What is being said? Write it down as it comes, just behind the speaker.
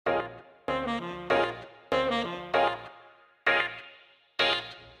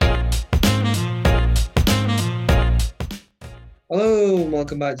Hello, and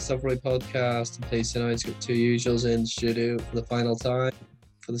welcome back to Subway Podcast. And please tonight it's got two usuals in studio for the final time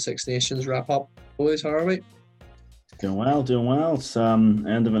for the Six Nations wrap up. Boys, how are we? Doing well. It's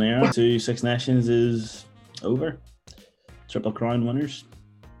end of an era. Six Nations is over. Triple Crown winners,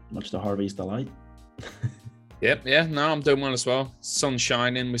 much to Harvey's delight. I'm doing well as well. Sun's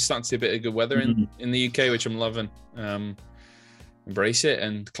shining. We're starting to see a bit of good weather in the UK, which I'm loving. Embrace it,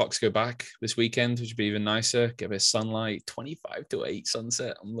 and clocks go back this weekend, which would be even nicer. Get a bit of sunlight, 25 to 8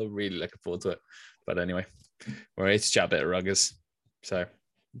 sunset. I'm really looking forward to it. But anyway, we're here to chat a bit of ruggers. So,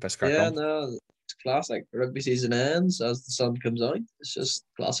 best crack on. No, it's classic. Rugby season ends as the sun comes out. It's just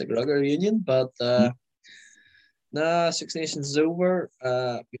classic rugby reunion. But Six Nations is over.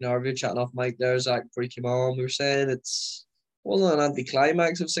 We've been chatting off mic there, Zach, before he came on. We were saying it's wasn't an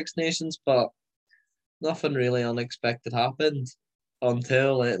anticlimax of Six Nations, but nothing really unexpected happened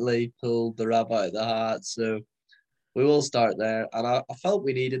until Italy pulled the rabbit out of the hat. So we will start there. And I felt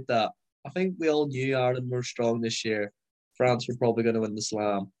we needed that. I think we all knew Ireland were strong this year. France were probably going to win the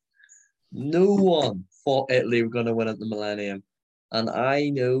Slam. No one thought Italy were going to win at the Millennium. And I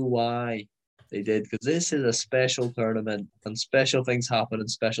know why they did, because this is a special tournament and special things happen in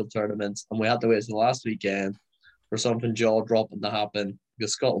special tournaments. And we had to wait until last weekend for something jaw-dropping to happen,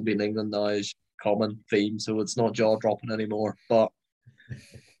 because Scotland beating England now is common theme, so it's not jaw-dropping anymore. But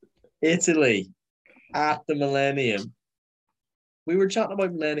Italy at the Millennium. We were chatting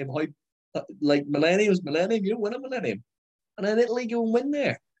about Millennium, how Millennium is Millennium, you don't win a Millennium. And then Italy go and win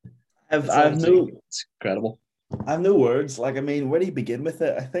there. It's incredible. I have no words. Where do you begin with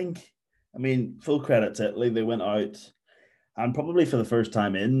it? Full credit to Italy. They went out, and probably for the first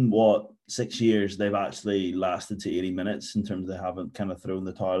time in 6 years, they've actually lasted to 80 minutes in terms of they haven't kind of thrown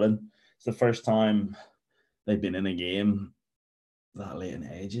the towel in. It's the first time they've been in a game that late in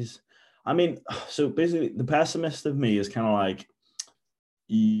ages. So basically, the pessimist of me is kind of like,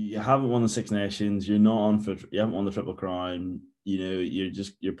 you haven't won the Six Nations, you haven't won the Triple Crown,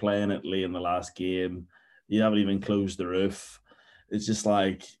 you're playing Italy in the last game, you haven't even closed the roof. It's just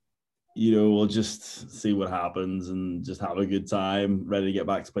like, we'll just see what happens and just have a good time, ready to get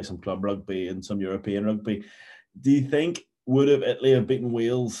back to play some club rugby and some European rugby. Do you think, would Italy have beaten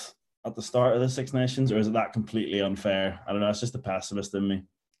Wales at the start of the Six Nations, or is it that completely unfair? I don't know. It's just the pessimist in me.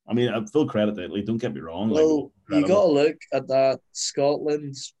 Full credit to Italy. Don't get me wrong. Well, you got to look at that.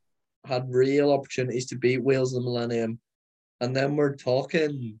 Scotland had real opportunities to beat Wales in the Millennium, and then we're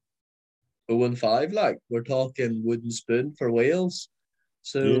talking 0-5. We're talking wooden spoon for Wales.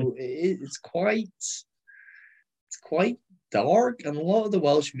 So it's quite dark, and a lot of the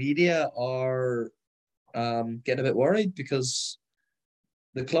Welsh media are getting a bit worried because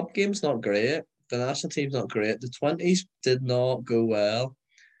the club game's not great, the national team's not great, the 20s did not go well.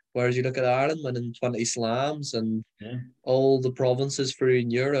 Whereas you look at Ireland winning 20 slams and all the provinces through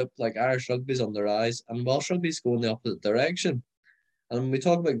in Europe, like Irish rugby's on the rise, and Welsh rugby's going the opposite direction. And when we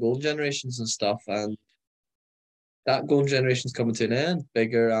talk about golden generations and stuff, and that golden generation's coming to an end.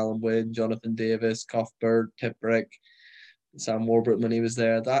 Bigger, Alan Wynne, Jonathan Davis, Cuthbert, Tipperick, Sam Warburton when he was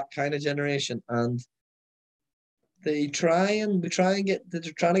there, that kind of generation. And they're trying to get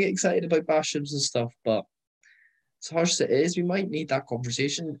excited about Basham's and stuff, but as harsh as it is, we might need that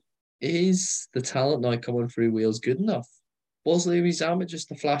conversation. Is the talent now coming through Wales good enough? Was Louis Zammit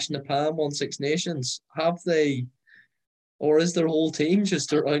just a flash in the pan, won Six Nations? Have they, or is their whole team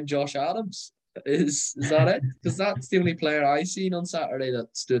just around Josh Adams? Is that it? Because that's the only player I seen on Saturday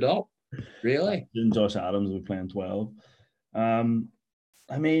that stood up. Really? Josh Adams will be playing 12.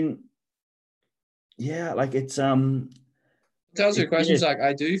 It's To answer your question, Zach,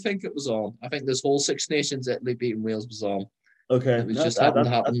 I do think it was on. I think this whole Six Nations Italy beating Wales was on. Okay. It was just happened to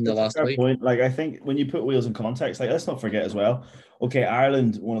happen in the last week. Point. I think when you put Wales in context, let's not forget as well, okay,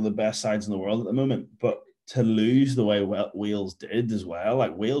 Ireland, one of the best sides in the world at the moment, but to lose the way Wales did as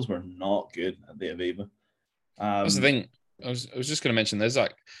well, Wales were not good at the Aviva. That's the thing. I was just going to mention, there's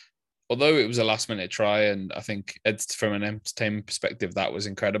although it was a last minute try, and I think from an entertainment perspective, that was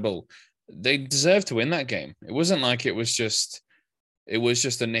incredible. They deserved to win that game. It wasn't like it was just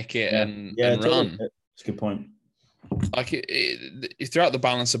a nick it and run. That's a good point. Throughout the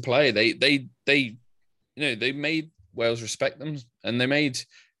balance of play, they made Wales respect them, and they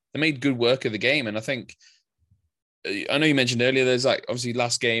made good work of the game. And I know you mentioned earlier, there's obviously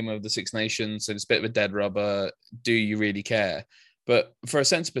last game of the Six Nations, and it's a bit of a dead rubber. Do you really care? But for a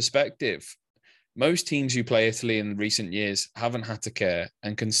sense of perspective, most teams who play Italy in recent years haven't had to care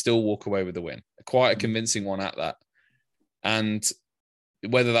and can still walk away with the win. Quite a convincing one at that. And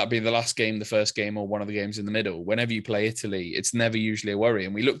whether that be the last game, the first game, or one of the games in the middle, whenever you play Italy, it's never usually a worry.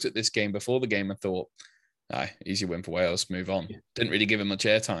 And we looked at this game before the game and thought, Aye, easy win for Wales. Move on. Didn't really give him much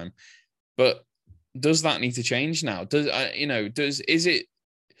airtime. But does that need to change now? Is it?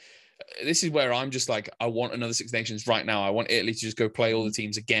 This is where I'm just like, I want another Six Nations right now. I want Italy to just go play all the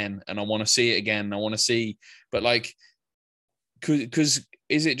teams again, and I want to see it again. I want to see, but like, because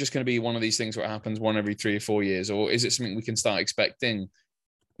is it just going to be one of these things where it happens one every 3 or 4 years, or is it something we can start expecting?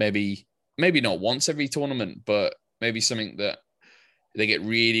 Maybe not once every tournament, but maybe something that they get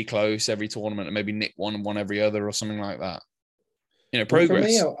really close every tournament, and maybe nick one every other, or something like that. Well, for me,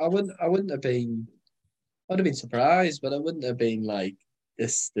 progress. I wouldn't have been. I'd have been surprised, but I wouldn't have been like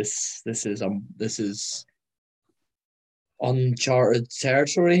this is uncharted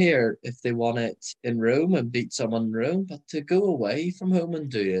territory here if they won it in Rome and beat someone in Rome. But to go away from home and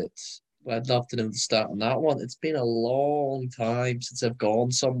do it, well, I'd love to know the start on that one. It's been a long time since I've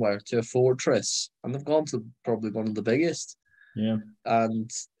gone somewhere to a fortress, and I've gone to probably one of the biggest. Yeah. And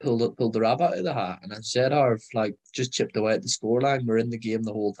pulled the rabbit out of the hat. And as I said, Harv, like just chipped away at the scoreline. We're in the game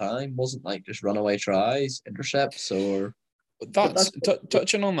the whole time. Wasn't like just runaway tries, intercepts, or that's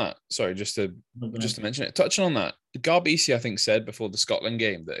touching on that. Sorry, just to mention it. Touching on that, Garbisi, I think, said before the Scotland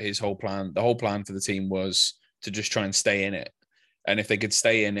game that the whole plan for the team was to just try and stay in it. And if they could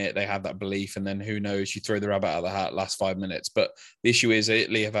stay in it, they have that belief. And then who knows, you throw the rabbit out of the hat last 5 minutes. But the issue is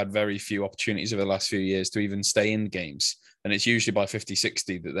Italy have had very few opportunities over the last few years to even stay in games. And it's usually by 50,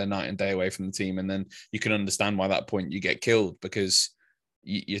 60 that they're night and day away from the team. And then you can understand why at that point you get killed, because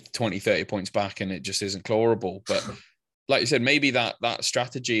you're 20, 30 points back and it just isn't clawable. But like you said, maybe that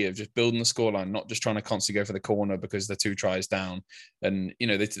strategy of just building the scoreline, not just trying to constantly go for the corner because they're 2 tries down. And,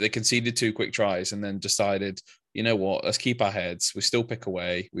 they conceded 2 quick tries and then decided, you know what, let's keep our heads. We still pick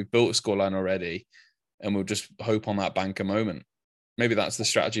away. We've built a scoreline already, and we'll just hope on that banker moment. Maybe that's the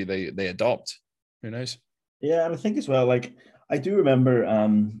strategy they adopt. Who knows? Yeah, and I think as well, like, I do remember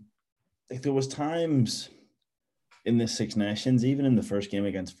like there was times in the Six Nations, even in the first game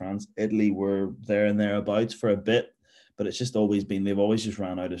against France, Italy were there and thereabouts for a bit, but it's just always been, they've always just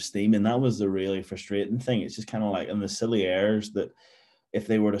ran out of steam. And that was the really frustrating thing. It's just kind of like, and the silly errors, that if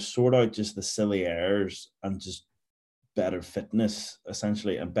they were to sort out just the silly errors and just better fitness,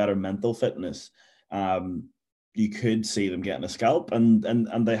 essentially, and better mental fitness, you could see them getting a scalp, and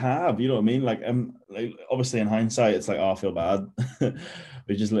they have, you know what I mean? Like obviously in hindsight, it's like, oh, I feel bad.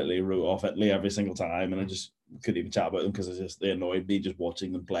 We just literally wrote off Italy every single time, and I just couldn't even chat about them because they annoyed me just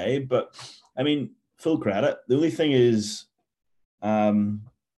watching them play. But I mean, full credit. The only thing is,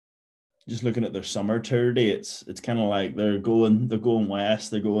 just looking at their summer tour dates, it's kind of like they're going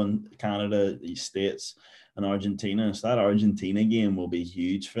west, they're going Canada, the States, and Argentina. So that Argentina game will be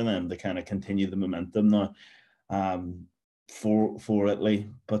huge for them to kind of continue the momentum now, for Italy.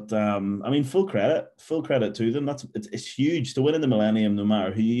 But I mean, full credit to them. It's huge to win in the Millennium, no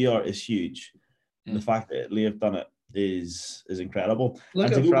matter who you are, is huge. And the fact that Italy have done it is incredible.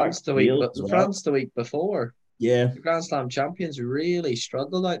 Look at France the week before. Yeah, the Grand Slam champions really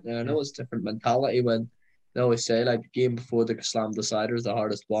struggled out there. I know it's a different mentality when they always say, like, the game before the Slam decider is the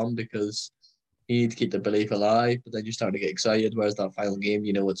hardest one because you need to keep the belief alive, but then you start to get excited. Whereas that final game,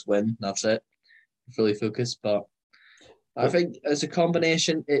 it's win, that's it, fully focused. But I think as a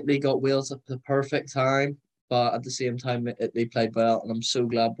combination, Italy got Wales at the perfect time, but at the same time, Italy played well. And I'm so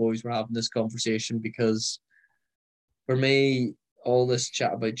glad, boys, we're having this conversation, because for me, all this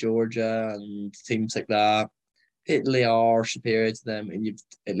chat about Georgia and teams like that, Italy are superior to them, and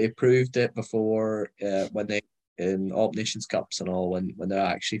Italy proved it before when they in all Nations Cups and all, when they're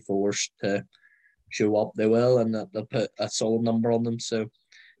actually forced to show up, they will, and they'll put a solid number on them. So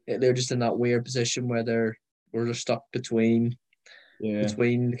they're just in that weird position where we're just stuck between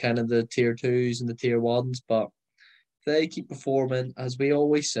kind of the tier 2s and the tier 1s. But they keep performing, as we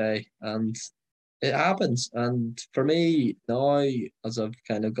always say, and it happens. And for me now, as I've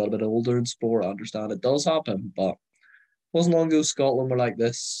kind of got a bit older in sport, I understand it does happen. But it wasn't long ago Scotland were like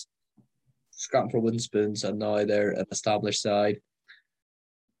this, scrapping for wooden spoons, and now they're an established side.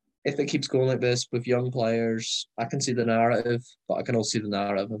 If it keeps going like this with young players, I can see the narrative, but I can also see the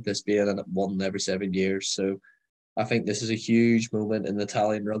narrative of this being one every 7 years. So I think this is a huge moment in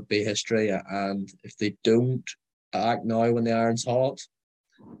Italian rugby history. And if they don't act now when the iron's hot,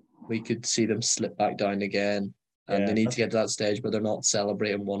 we could see them slip back down again. And they need to get to that stage where they're not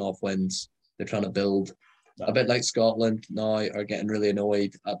celebrating one-off wins. They're trying to build. A bit like Scotland now are getting really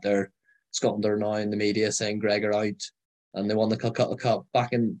annoyed at their Scotland are now in the media saying Greg are out, and they won the Calcutta Cup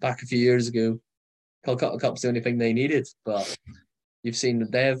back a few years ago. Calcutta Cup's the only thing they needed, but you've seen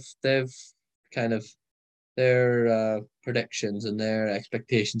that they've kind of their predictions and their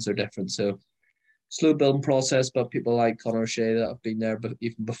expectations are different. So slow building process, but people like Conor O'Shea that have been there, but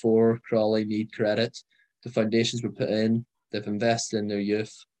even before Crawley need credit. the foundations were put in. They've invested in their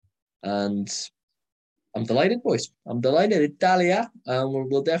youth, and I'm delighted, boys. I'm delighted. Italia, and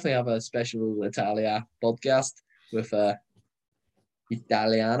we'll definitely have a special Italia podcast with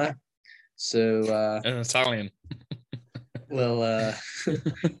Italiana. So An Italian. we'll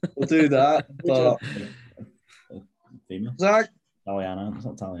we'll do that. But Female. Zach, Italiana, it's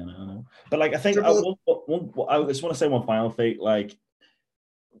not Italiana, I know. But like, I think I Triple- just want to say one final thing. Like,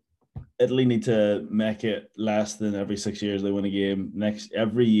 Italy need to make it less than every 6 years they win a game.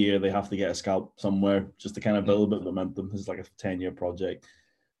 Every year they have to get a scalp somewhere just to kind of build a bit of momentum. This is like a 10-year project.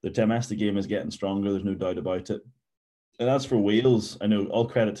 The domestic game is getting stronger. There's no doubt about it. And as for Wales, I know all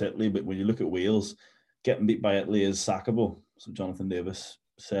credit to Italy, but when you look at Wales, getting beat by Italy is sackable. So Jonathan Davis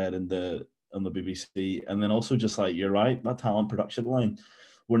said on the BBC. And then also just like, you're right, that talent production line,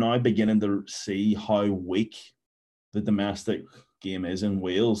 we're now beginning to see how weak the domestic game is in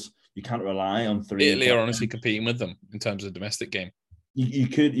Wales. You can't rely on three. Italy are honestly competing with them in terms of domestic game. You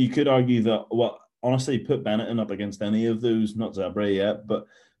could argue that, well, honestly, put Benetton up against any of those, not Zebra yet, but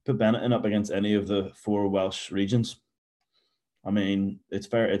put Benetton up against any of the 4 Welsh regions. I mean, it's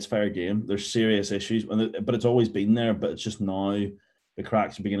fair game. There's serious issues, but it's always been there. But it's just now the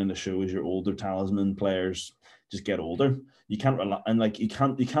cracks are beginning to show as your older talisman players just get older. You can't rely you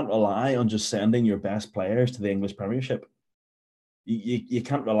can't rely on just sending your best players to the English Premiership. You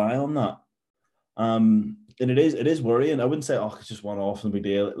can't rely on that. And it is worrying. I wouldn't say, oh, it's just one off, no big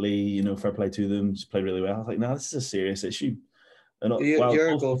deal. Italy, fair play to them, just play really well. I was like, no, this is a serious issue. You're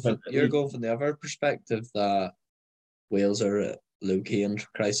going from the other perspective that Wales are at low-key in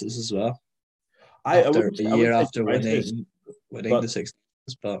crisis as well. After winning the Six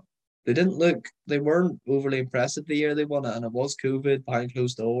Nations, but they weren't overly impressive the year they won it, and it was COVID behind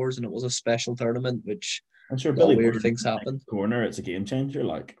closed doors, and it was a special tournament, which I'm sure Billy weird things happened. Corner, it's a game changer,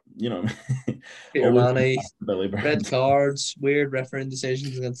 Peter Manny, red cards, weird refereeing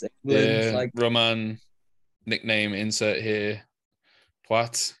decisions against England. Yeah, Roman, nickname insert here,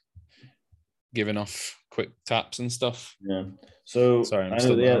 Twat, giving off quick taps and stuff. Yeah. So sorry, I'm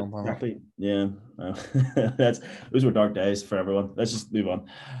still exactly. Yeah. Those were dark days for everyone. Let's just move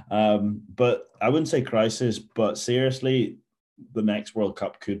on. But I wouldn't say crisis, but seriously, the next World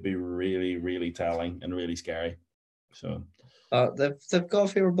Cup could be really, really telling and really scary. So they've got a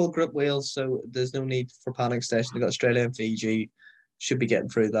favourable group, Wales, so there's no need for panic station. They've got Australia and Fiji, should be getting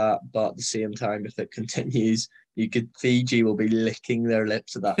through that. But at the same time, if it continues, Fiji will be licking their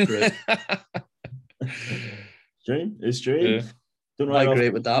lips at that group. It's true. Yeah. How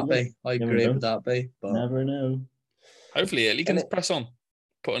great would that be? But never know. Hopefully, Italy can press on,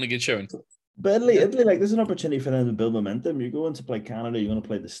 put on a good showing. But Italy, like, there's an opportunity for them to build momentum. You're going to play Canada, you're going to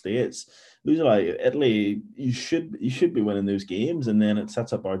play the States. Those are like Italy. You should be winning those games, and then it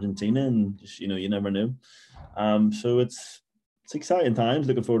sets up Argentina, and just, you never know. So it's exciting times.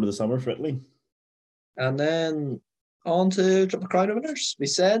 Looking forward to the summer for Italy. And then on to Triple Crown winners. We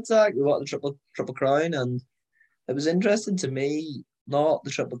said, Zach, we want the Triple Crown, and it was interesting to me, not the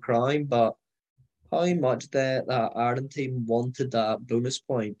Triple Crown, but how much that Ireland team wanted that bonus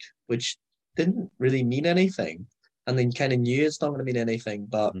point, which didn't really mean anything, and then kind of knew it's not going to mean anything,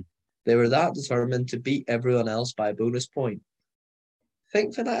 but they were that determined to beat everyone else by a bonus point. I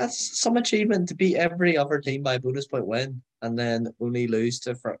think for that's some achievement to beat every other team by a bonus point win, and then only lose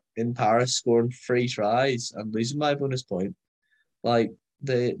in Paris, scoring 3 tries and losing by a bonus point. Like,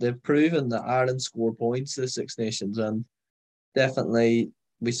 they've proven that Ireland score points to the Six Nations, and definitely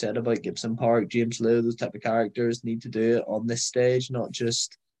we said about Gibson Park, James Lowe, those type of characters need to do it on this stage, not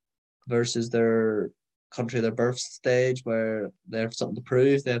just versus their country, their birth stage, where they have something to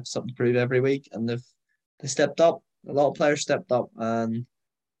prove. They have something to prove every week, and they stepped up. A lot of players stepped up, and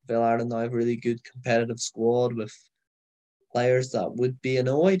Phil Ireland now have a really good competitive squad with players that would be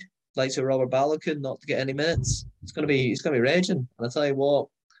annoyed, like Robert Balogun, not to get any minutes. He's gonna be raging, and I tell you what,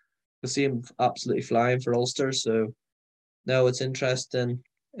 we'll see him absolutely flying for Ulster. So no, it's interesting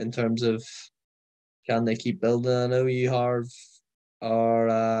in terms of can they keep building. I know you are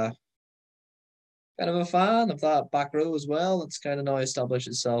kind of a fan of that back row as well. It's kind of now established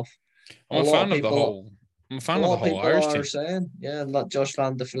itself. I'm a fan of the whole Irish team. Saying, that Josh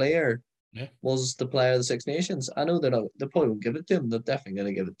Van de Fleer was the player of the Six Nations. I know they probably won't give it to him. They're definitely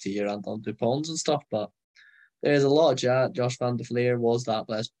going to give it to your Anton Dupont and stuff, but there's a lot of chat. Josh Van de Fleer was the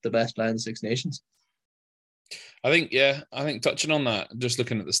best player in the Six Nations. I think touching on that, just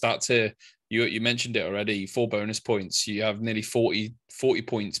looking at the stats here, you mentioned it already, 4 bonus points. You have nearly 40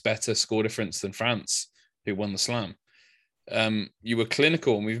 points better score difference than France, who won the Slam. You were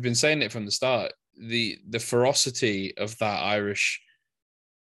clinical, and we've been saying it from the start. The ferocity of that Irish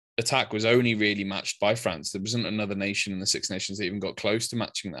attack was only really matched by France. There wasn't another nation in the Six Nations that even got close to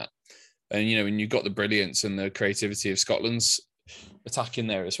matching that. And, when you've got the brilliance and the creativity of Scotland's attack in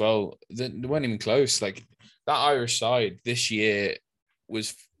there as well, they weren't even close. Like, that Irish side this year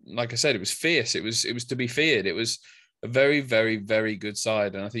was, like I said, it was fierce. It was to be feared. It was a very, very, very good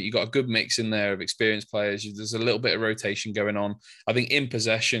side. And I think you got a good mix in there of experienced players. There's a little bit of rotation going on. I think in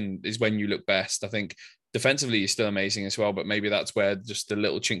possession is when you look best. I think defensively you're still amazing as well, but maybe that's where just the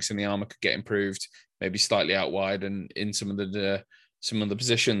little chinks in the armor could get improved, maybe slightly out wide and in some of the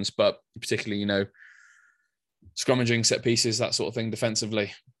positions, but particularly, scrummaging, set pieces, that sort of thing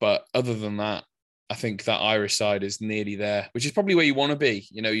defensively. But other than that, I think that Irish side is nearly there, which is probably where you want to be.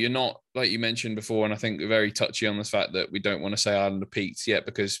 You're not, like you mentioned before, and I think we're very touchy on the fact that we don't want to say Ireland are peaked yet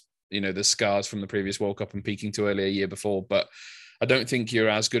because, there's scars from the previous World Cup and peaking too early a year before. But I don't think you're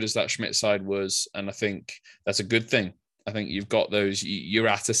as good as that Schmidt side was, and I think that's a good thing. I think you've got those, you're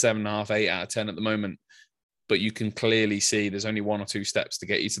at a 7.5, 8 out of 10 at the moment, but you can clearly see there's only 1 or 2 steps to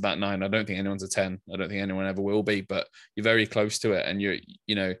get you to that 9. I don't think anyone's a 10. I don't think anyone ever will be, but you're very close to it. And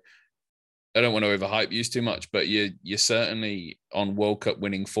I don't want to overhype you too much, but you're certainly on World Cup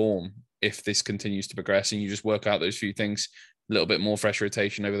winning form if this continues to progress and you just work out those few things, a little bit more fresh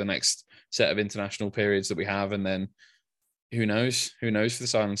rotation over the next set of international periods that we have. And then who knows for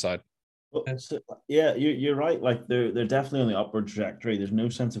the Ireland side. Well, so, yeah, you're right. Like they're definitely on the upward trajectory. There's no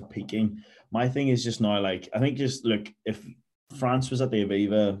sense of peaking. My thing is just now, like, I think just look, if France was at the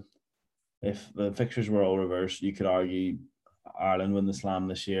Aviva, if the fixtures were all reversed, you could argue Ireland win the Slam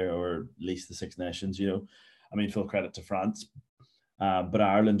this year, or at least the Six Nations. I mean, full credit to France, but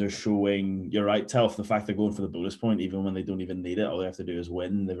Ireland are showing. You're right, Telf. The fact they're going for the bonus point, even when they don't even need it, all they have to do is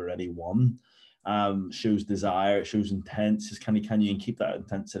win. They've already won. Shows desire. It shows intent. Just can you keep that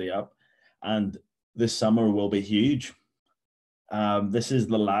intensity up? And this summer will be huge. This is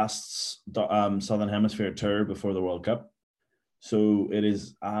the last Southern Hemisphere tour before the World Cup, so it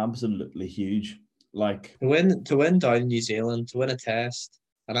is absolutely huge. Like to win down in New Zealand, to win a test,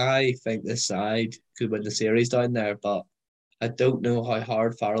 and I think this side could win the series down there, but I don't know how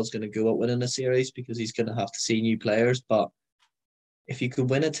hard Farrell's going to go at winning a series because he's going to have to see new players. But if you could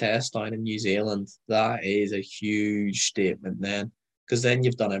win a test down in New Zealand, that is a huge statement then, because then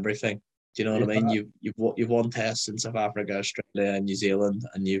you've done everything. Do you know what I mean? You've won tests in South Africa, Australia, and New Zealand,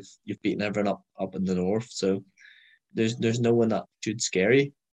 and you've beaten everyone up in the north. So there's no one that should scare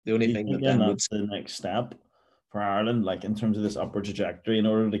you. The only thing that's the next step for Ireland, like in terms of this upward trajectory, in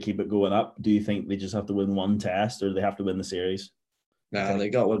order to keep it going up, do you think they just have to win one test, or do they have to win the series? Nah, they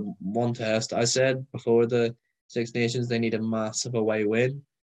got one test. I said before the Six Nations, they need a massive away win.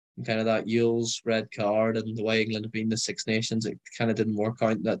 And kind of that Yule's red card and the way England have been the Six Nations, it kind of didn't work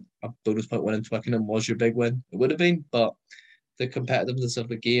out that a bonus point win in Twickenham was your big win. It would have been, but the competitiveness of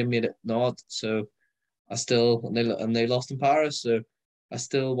the game made it not. So I still, and they lost in Paris, so I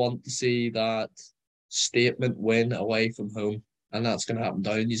still want to see that statement win away from home, and that's going to happen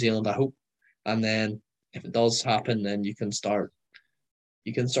down in New Zealand, I hope. And then if it does happen, then you can start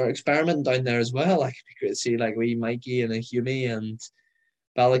experimenting down there as well. Like, it'd be great to see like wee Mikey and a Hume and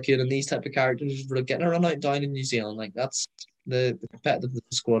Balakoon and these type of characters getting a run out down in New Zealand. Like, that's the competitiveness of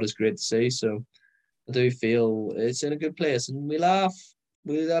the squad is great to see. So I do feel it's in a good place, and we laugh.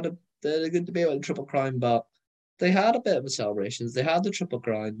 We had a good debate about the Triple Crown, but they had a bit of a celebrations. They had the Triple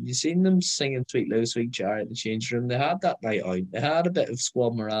Crown. You seen them singing Sweet Low, Sweet Chariot in the change room. They had that night out. They had a bit of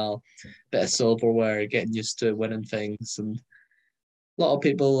squad morale, bit of silverware, getting used to winning things. And a lot of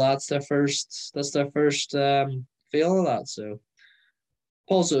people, that's their first feel of that. So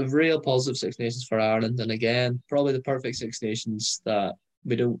positive, real positive Six Nations for Ireland. And again, probably the perfect Six Nations that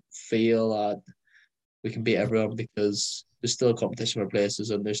we don't feel that we can beat everyone, because there's still competition for places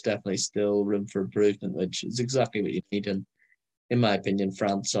and there's definitely still room for improvement, which is exactly what you need. And in my opinion,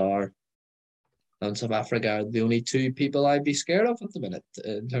 France and South Africa are the only two people I'd be scared of at the minute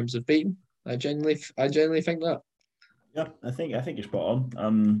in terms of beating. I genuinely think that. Yeah, I think you're spot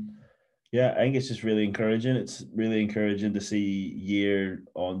on. Yeah, I think it's just really encouraging. It's really encouraging to see year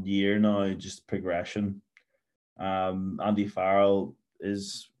on year now just progression. Andy Farrell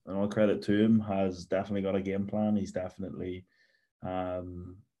is, and all credit to him, has definitely got a game plan. He's definitely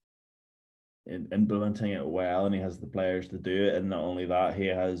implementing it well, and he has the players to do it. And not only that, he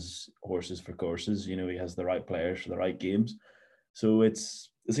has horses for courses. He has the right players for the right games. So it's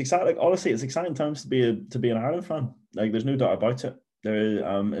exciting. Like, honestly, it's exciting times to be an Ireland fan. Like, there's no doubt about it. There,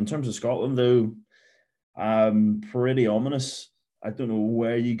 in terms of Scotland, though, pretty ominous. I don't know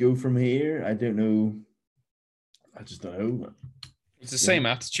where you go from here. I don't know. I just don't know. It's the same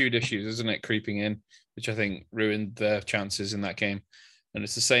attitude issues, isn't it, creeping in, which I think ruined their chances in that game. And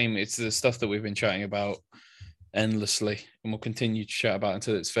it's the same. It's the stuff that we've been chatting about endlessly, and we'll continue to chat about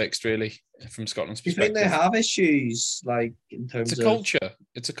until it's fixed. Really, from Scotland's Do you think they perspective, have issues like in it's terms a of culture.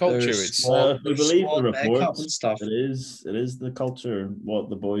 It's a their culture. It's squad, If you their believe the squad makeup and reports, stuff? it is the culture. What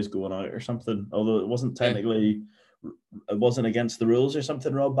the boys going out or something. Although it wasn't Yeah. technically, it wasn't against the rules or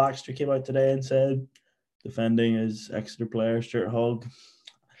something. Rob Baxter came out today and said defending his Exeter player Stuart Hogg.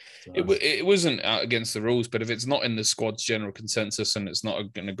 So, it wasn't out against the rules, but if it's not in the squad's general consensus and it's not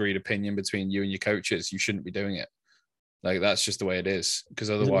an agreed opinion between you and your coaches, you shouldn't be doing it. Like, that's just the way it is.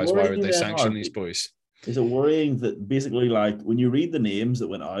 Because otherwise, why would they sanction these boys? Is it worrying that basically, like, when you read the names that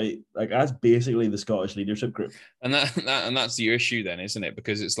went out, like, that's basically the Scottish leadership group? And that's the issue then, isn't it?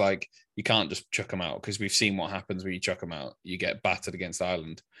 Because it's like, you can't just chuck them out, because we've seen what happens when you chuck them out. You get battered against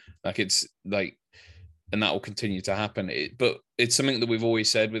Ireland. Like, it's like, and that will continue to happen. But it's something that we've always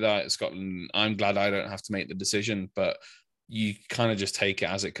said with Scotland. I'm glad I don't have to make the decision, but you kind of just take it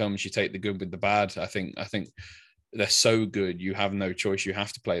as it comes. You take the good with the bad. I think they're so good, you have no choice. You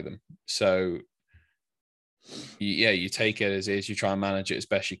have to play them. So, you take it as is. You try and manage it as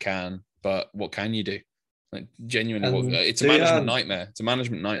best you can. But what can you do? Like, genuinely, it's a management nightmare. It's a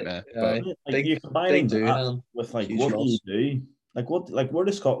management nightmare. But like, you're combining that with like, what do you loss. do? Like where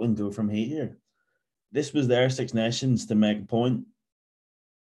does Scotland go from here? This was their Six Nations to make a point,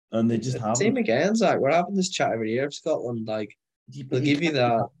 and they just haven't. Same again, Zach. We're having this chat every year of Scotland. Like, they'll give you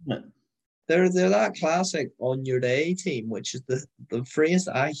that. They're that classic on your day team, which is the phrase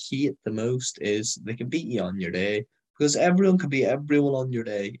that I hate the most. Is they can beat you on your day, because everyone can beat everyone on your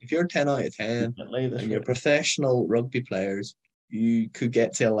day. If you're 10 out of 10 and you're professional rugby players, you could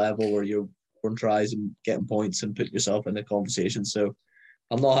get to a level where you're on tries and getting points and put yourself in the conversation. So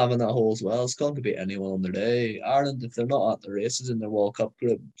I'm not having that whole as well. Scotland could beat anyone on their day. Ireland, if they're not at the races in their World Cup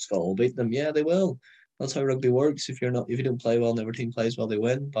group, Scotland will beat them. Yeah, they will. That's how rugby works. If you don't play well and every team plays well, they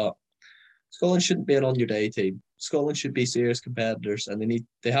win. But Scotland shouldn't be an on your day team. Scotland should be serious competitors, and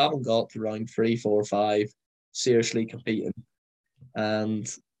they haven't got to round 3, 4, 5 seriously competing.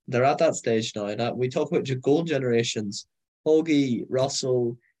 And they're at that stage now. That we talk about your gold generations, Hoagie,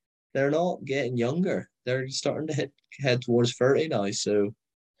 Russell, they're not getting younger. They're starting to head towards 30 now. So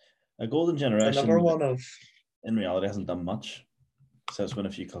a golden generation, another one of, in reality, hasn't done much. So it's won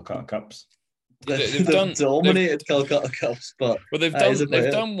a few Calcutta Cups. They've dominated Calcutta Cups, but they've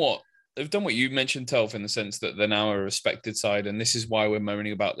done what you mentioned, Telf, in the sense that they're now a respected side, and this is why we're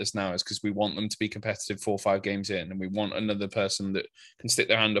moaning about this now, is because we want them to be competitive 4 or 5 games in, and we want another person that can stick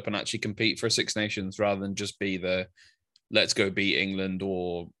their hand up and actually compete for a Six Nations, rather than just be the let's go beat England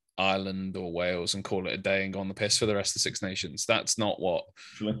or Ireland or Wales and call it a day and go on the piss for the rest of the Six Nations. That's not what,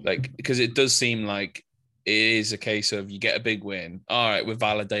 like, because it does seem like it is a case of you get a big win. All right, we're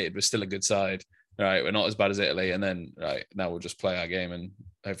validated. We're still a good side. All right, we're not as bad as Italy. And then, right, now we'll just play our game and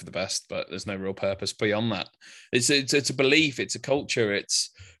hope for the best. But there's no real purpose beyond that. It's a belief. It's a culture.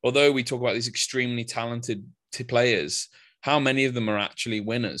 It's, although we talk about these extremely talented players, how many of them are actually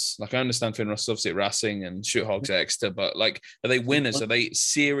winners? Like, I understand Finn Russell's obviously at Racing and Stuart Hogg's at Exeter, but like, are they winners? Are they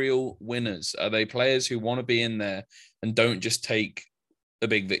serial winners? Are they players who want to be in there and don't just take a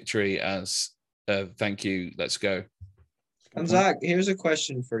big victory as thank you, let's go? And Zach, here's a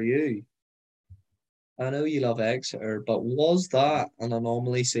question for you. I know you love Exeter, but was that an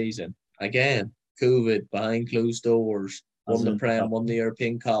anomaly season? Again, COVID, behind closed doors, won the Prem, won the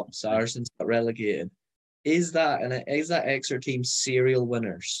European Cup, Saracens got relegated. Is that Exeter team serial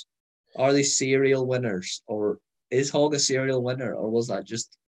winners? Are they serial winners, or is Hogg a serial winner, or was that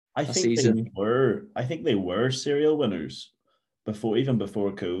just a season? I think they were serial winners before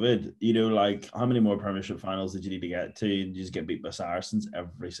COVID. You know, like, how many more Premiership finals did you need to get to? And you just get beat by Saracens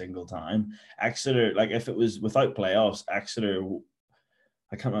every single time. Exeter, like, if it was without playoffs, Exeter,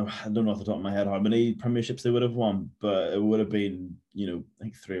 I can't remember, I don't know off the top of my head how many Premierships they would have won, but it would have been, you know, I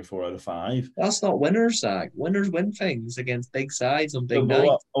think 3 or 4 out of 5. That's not winners, Zach. Winners win things against big sides on big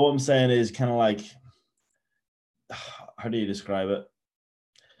nights. What I'm saying is kind of like, how do you describe it?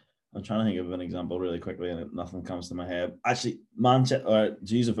 I'm trying to think of an example really quickly, and nothing comes to my head. Actually, Manchester,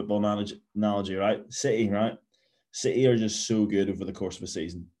 to use a football analogy, right? City are just so good over the course of a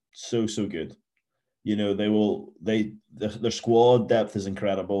season. So good. You know, their squad depth is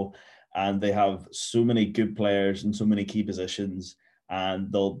incredible, and they have so many good players in so many key positions, and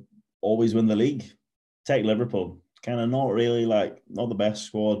they'll always win the league. Take Liverpool, kind of not the best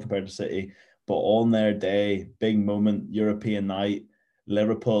squad compared to City, but on their day, big moment, European night,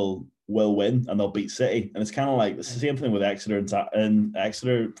 Liverpool will win and they'll beat City. And it's kind of like the same thing with Exeter and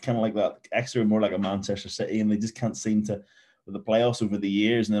Exeter, kind of like that. Exeter more like a Manchester City, and they just can't seem to, with the playoffs over the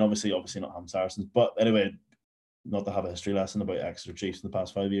years, and then obviously not having Saracens. But anyway, not to have a history lesson about Exeter Chiefs in the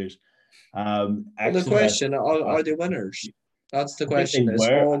past 5 years. Well, the Exeter, question, are they winners? That's the I think question. they Is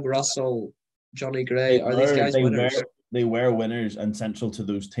were. Hogg, Russell, Johnny Gray, are these guys winners? They were winners and central to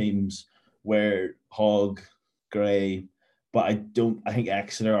those teams where Hogg, Gray, but I think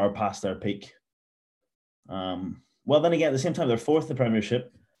Exeter are past their peak. Well, then again, at the same time, they're fourth in the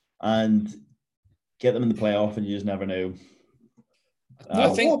Premiership, and get them in the playoff, and you just never know.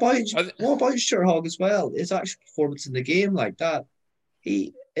 What about Stuart Hogg as well? His actual performance in the game like that.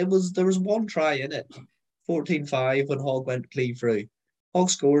 There was one try in it, 14-5 when Hogg went clean through. Hogg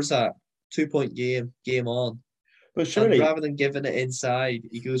scores that 2-point game on. But surely, and rather than giving it inside,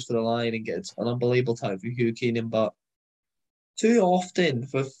 he goes for the line and gets an unbelievable time for Hugh Keenan. But too often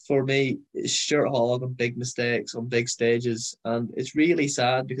for me, it's Stuart Hogg on big mistakes on big stages, and it's really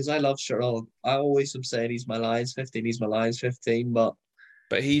sad because I love Stuart Hogg. I always am saying he's my Lions 15, but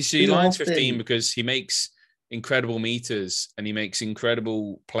he's Lions 15 because he makes incredible meters and he makes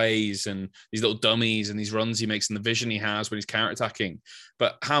incredible plays and these little dummies and these runs he makes and the vision he has when he's counterattacking.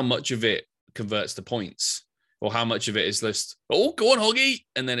 But how much of it converts to points, or how much of it is just, oh, go on, Hoggy,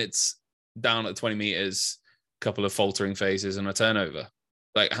 and then it's down at 20 meters, a couple of faltering phases and a turnover?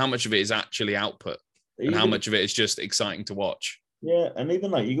 Like, how much of it is actually output, and how much of it is just exciting to watch? Yeah, and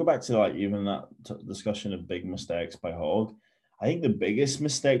even like you go back to like even that discussion of big mistakes by Hogg. I think the biggest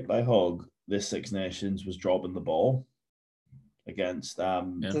mistake by Hogg this Six Nations was dropping the ball against.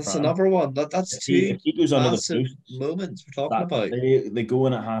 That's another one. That's two massive moments we're talking about. They go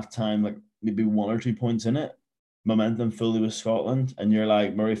in at halftime, like maybe 1 or 2 points in it, momentum fully with Scotland, and you're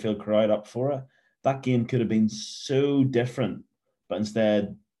like Murrayfield crowd up for it. That game could have been so different, but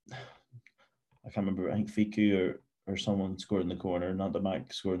instead, I can't remember. I think Fiku or someone scored in the corner, not the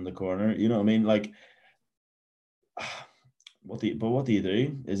Mac scored in the corner. You know what I mean? Like, what do you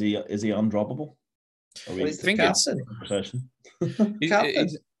do? Is he undroppable? He's the captain.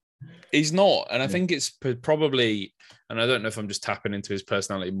 He's not, and I think it's probably, and I don't know if I'm just tapping into his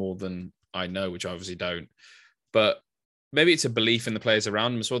personality more than I know, which I obviously don't, but maybe it's a belief in the players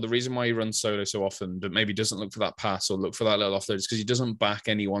around him as well. The reason why he runs solo so often, but maybe doesn't look for that pass or look for that little offload, is because he doesn't back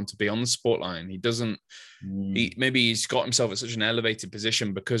anyone to be on the sport line. He doesn't. Maybe he's got himself at such an elevated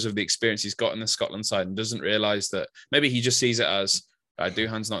position because of the experience he's got in the Scotland side, and doesn't realise that maybe he just sees it as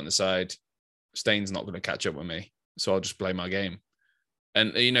Doohan's not in the side, Staines not going to catch up with me, so I'll just play my game.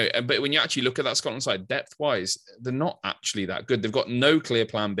 And, but when you actually look at that Scotland side, depth-wise, they're not actually that good. They've got no clear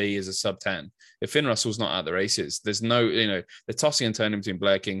plan B as a sub-10. If Finn Russell's not at the races, there's no, they're tossing and turning between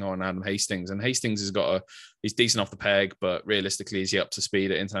Blair Kinghorn and Adam Hastings. And Hastings he's decent off the peg, but realistically, is he up to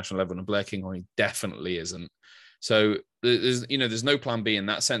speed at international level? And Blair Kinghorn, he definitely isn't. So there's no plan B in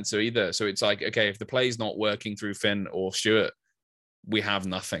that sense either. So it's like, okay, if the play's not working through Finn or Stuart, we have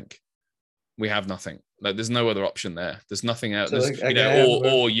nothing. Like, there's no other option there. There's nothing else. So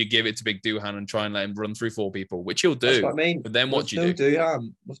or you give it to Big Doohan and try and let him run through 4 people, which he'll do. That's what I mean. But then what do you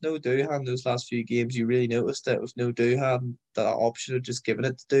do? With no Doohan those last few games, you really noticed it. With no Doohan, that option of just giving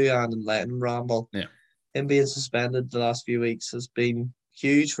it to Doohan and letting him ramble. Yeah. Him being suspended the last few weeks has been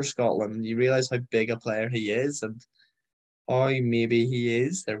huge for Scotland. And you realise how big a player he is and how maybe he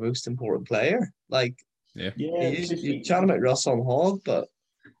is their most important player. Like, you chat about Russell and Hogg, but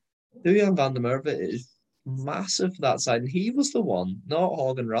Doohan van der Merwe is massive for that side, and he was the one, not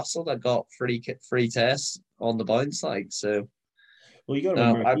Hogg and Russell, that got free tests on the bounce. Like, so. Well, you got to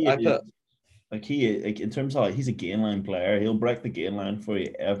remember, in terms of he's a gain line player. He'll break the gain line for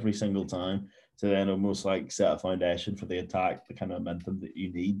you every single time to then almost like set a foundation for the attack, the kind of momentum that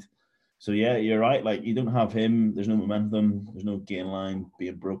you need. So yeah, you're right. Like, you don't have him. There's no momentum. There's no gain line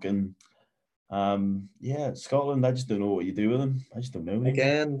being broken. Scotland, I just don't know what you do with them. I just don't know.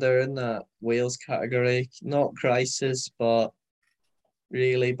 Again, they're in that Wales category, not crisis, but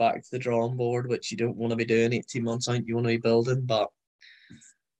really back to the drawing board, which you don't want to be doing 18 months out. You want to be building, but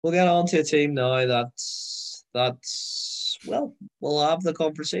we'll get on to a team now that's we'll have the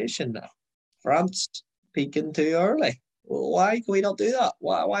conversation now. France peaking too early. Well, why can we not do that?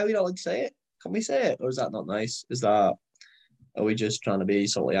 Why we not like say it? Can we say it, or is that not nice? Are we just trying to be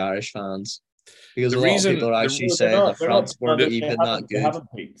solely Irish fans? Because a lot of people are actually saying that France weren't even that good.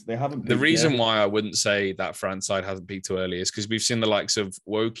 They haven't peaked. The reason why I wouldn't say that France side hasn't peaked too early is because we've seen the likes of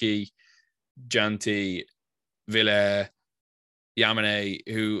Woki, Janty, Villers, Yamane,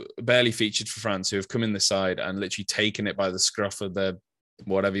 who barely featured for France, who have come in the side and literally taken it by the scruff of their,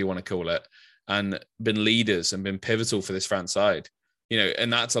 whatever you want to call it, and been leaders and been pivotal for this France side.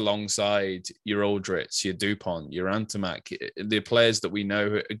 And that's alongside your Aldrich, your Dupont, your Antamac, the players that we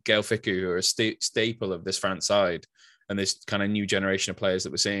know, Gail Fickou, who are a staple of this France side and this kind of new generation of players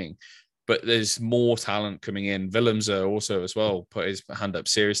that we're seeing. but there's more talent coming in. Willems also as well put his hand up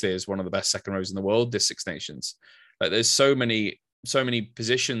seriously as one of the best second rows in the world this Six Nations. Like there's so many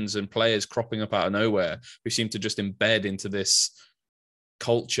positions and players cropping up out of nowhere who seem to just embed into this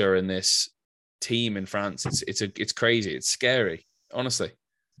culture and this team in France. It's crazy. It's scary, honestly.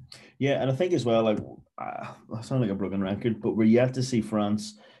 Yeah, and I think as well, like I sound like a broken record, but we're yet to see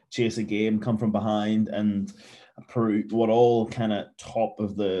France chase a game, come from behind, and prove what all kind of top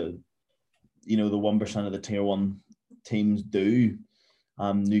of the, the 1% of the tier 1 teams do.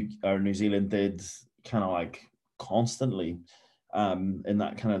 New Zealand did kind of like constantly. In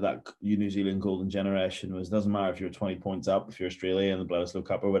that kind of that New Zealand golden generation doesn't matter if you're 20 points up, if you're Australia in the Bledisloe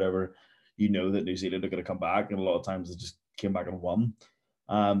Cup or whatever, that New Zealand are going to come back, and a lot of times they just came back and won.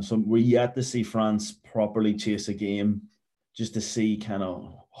 So we're yet to see France properly chase a game, just to see kind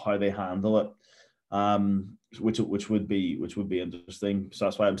of how they handle it, which would be interesting. So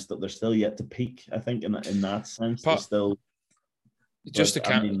that's why they're still yet to peak. I think in that sense, they're still. Just to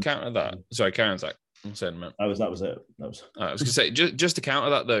counter that. Sorry, Karen, Zach. I'm saying, man. That was it. I was going to say just to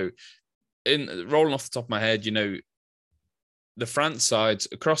counter that though. In rolling off the top of my head, the France sides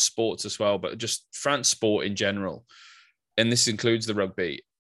across sports as well, but just France sport in general, and this includes the rugby,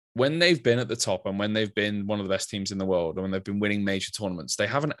 when they've been at the top and when they've been one of the best teams in the world and when they've been winning major tournaments, they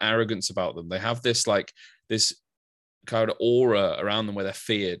have an arrogance about them. They have this kind of aura around them where they're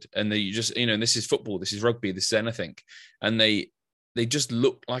feared, and they just, and this is football, this is rugby, this is anything. And they just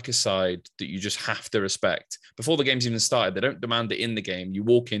look like a side that you just have to respect. Before the game's even started, they don't demand it in the game. You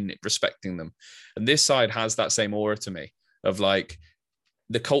walk in respecting them. And this side has that same aura to me of like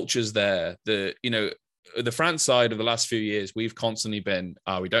the culture's there. The France side of the last few years, we've constantly been,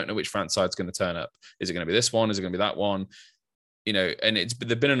 we don't know which France side's going to turn up. Is it going to be this one? Is it going to be that one? And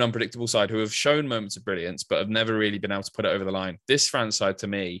they've been an unpredictable side who have shown moments of brilliance, but have never really been able to put it over the line. This France side, to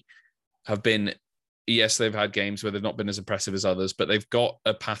me, have been, yes, they've had games where they've not been as impressive as others, but they've got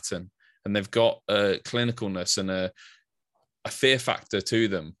a pattern and they've got a clinicalness and a fear factor to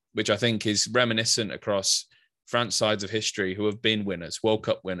them, which I think is reminiscent across France sides of history who have been winners, World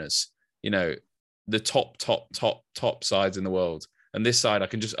Cup winners, the top sides in the world. And this side, I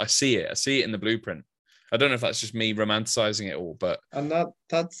see it in the blueprint. I don't know if that's just me romanticizing it all, but. And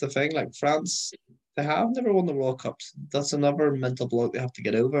that's the thing, like France, they have never won the World Cups. That's another mental block they have to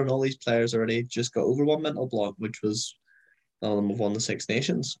get over. And all these players already just got over one mental block, which was none of them have won the Six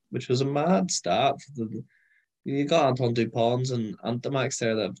Nations, which was a mad stat. You got Anton Dupont and Antamax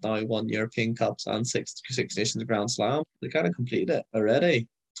there that have now won European Cups and Six Nations Grand Slam. They kind of completed it already,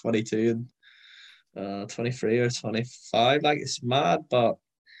 22 and 23 or 25. Like, it's mad, but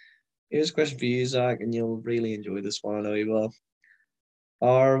here's a question for you, Zach, and you'll really enjoy this one. I know you will.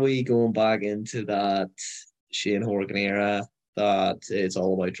 Are we going back into that Shane Horgan era that it's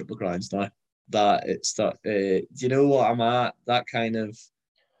all about triple crowns now? That it's that, do you know what I'm at? That kind of,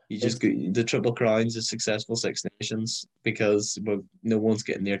 you just go, the triple crowns is successful Six Nations because no one's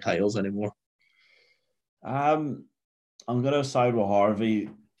getting near titles anymore. I'm gonna side with Harvey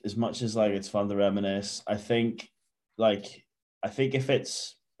as much as like it's fun to reminisce. I think if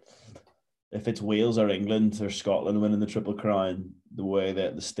it's Wales or England or Scotland winning the Triple Crown, the way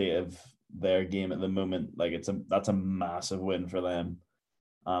that the state of their game at the moment, like that's a massive win for them,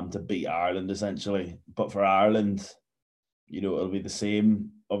 to beat Ireland essentially. But for Ireland, it'll be the same.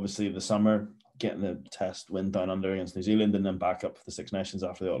 Obviously, the summer getting the test win down under against New Zealand, and then back up for the Six Nations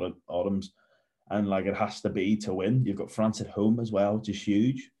after the autumns, and like it has to be to win. You've got France at home as well, which is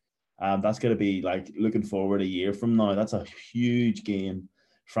huge. That's going to be like looking forward a year from now. That's a huge game.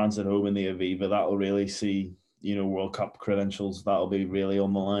 France at home in the Aviva, that will really see, World Cup credentials. That'll be really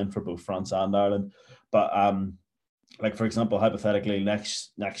on the line for both France and Ireland. But like for example, hypothetically,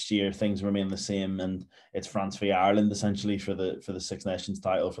 next year things remain the same, and it's France v Ireland essentially for the Six Nations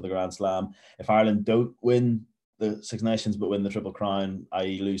title for the Grand Slam. If Ireland don't win the Six Nations but win the Triple Crown,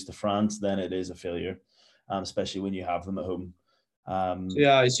 i.e. lose to France, then it is a failure, especially when you have them at home. So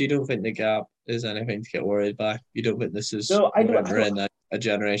you don't think the gap is anything to get worried by? You don't think this is we're in a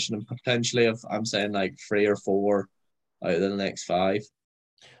generation of potentially of, I'm saying, like 3 or 4 out of the next 5?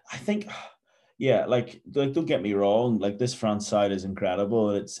 I think, yeah, like don't get me wrong, like this France side is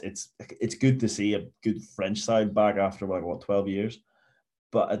incredible, and it's good to see a good French side back after 12 years.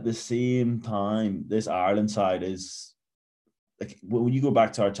 But at the same time, this Ireland side is like, when you go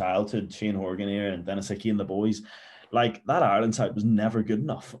back to our childhood, Shane Horgan here and Dennis Hickey and the boys, like that Ireland side was never good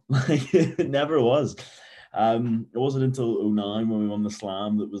enough. Like it never was. It wasn't until 2009 when we won the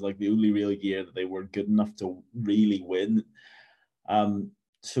Slam that was like the only real year that they weren't good enough to really win.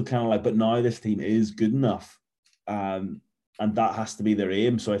 So kind of like, but now this team is good enough. And and that has to be their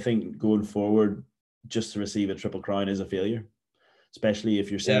aim. So I think going forward, just to receive a triple crown is a failure, especially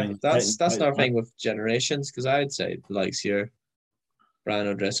if you're Yeah, sending. that's another thing with generations, because I'd say the likes here, Brian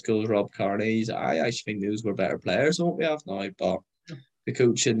O'Driscoll's, Rob Carney's, I actually think those were better players than what we have now. But the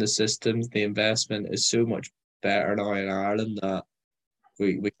coaching, the systems, the investment is so much better now in Ireland that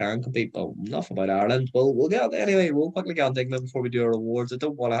we can compete. But enough about Ireland. We'll get anyway. We'll quickly get on to England before we do our awards. I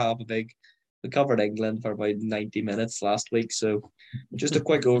don't want to have a big. We covered England for about 90 minutes last week, so just a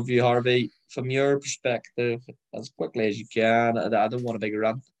quick overview, Harvey, from your perspective, as quickly as you can. I don't want a big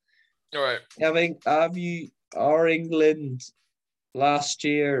rant. All right. Our England last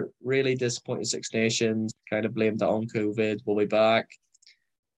year really disappointed Six Nations, kind of blamed that on COVID. We'll be back.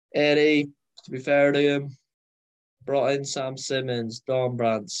 Eddie, to be fair to him, brought in Sam Simmons, Don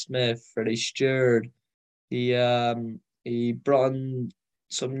Brandt Smith, Freddie Stewart. He brought in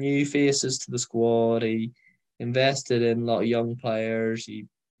some new faces to the squad. He invested in a lot of young players. He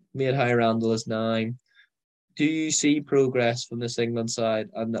made High Randall his 9. Do you see progress from this England side?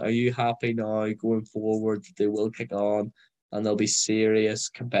 And are you happy now going forward that they will kick on and they'll be serious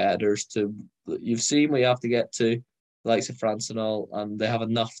competitors to? You've seen what you have to get to, the likes of France and all, and they have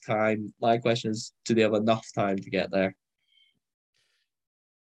enough time. My question is, do they have enough time to get there?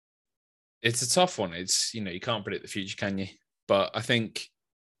 It's a tough one. It's, you can't predict the future, can you? But I think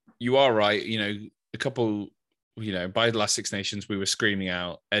you are right. A couple, by the last Six Nations, we were screaming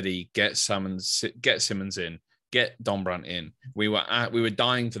out, Eddie, get Simmons in, get Don Brandt in. We were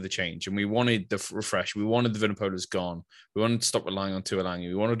dying for the change, and we wanted the refresh. We wanted the Vunipolas gone. We wanted to stop relying on Tuolangi.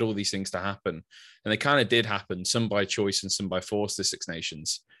 We wanted all these things to happen, and they kind of did happen. Some by choice and some by force. The Six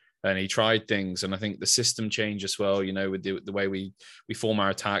Nations, and he tried things, and I think the system change as well. With the way we form our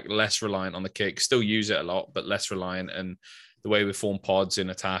attack, less reliant on the kick. Still use it a lot, but less reliant. And the way we form pods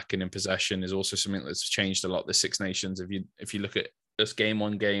in attack and in possession is also something that's changed a lot. The Six Nations, if you look at us game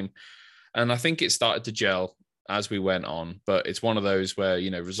on game, and I think it started to gel as we went on. But it's one of those where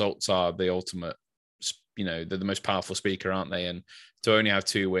results are the ultimate. They're the most powerful speaker, aren't they? And to only have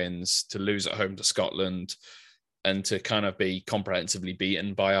 2 wins, to lose at home to Scotland, and to kind of be comprehensively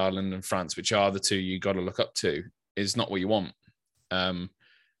beaten by Ireland and France, which are the 2 you got to look up to, is not what you want.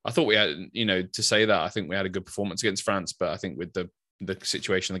 I thought we had, to say that, I think we had a good performance against France, but I think with the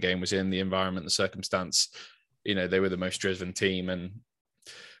situation the game was in, the environment, the circumstance, they were the most driven team. And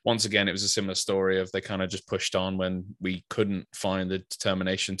once again, it was a similar story of they kind of just pushed on when we couldn't find the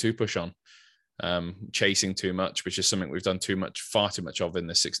determination to push on, chasing too much, which is something we've done far too much of in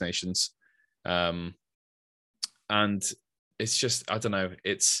the Six Nations. And it's just, I don't know,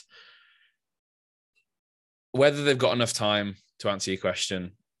 it's whether they've got enough time to answer your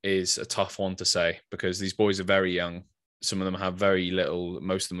question is a tough one to say, because these boys are very young. Some of them have very little.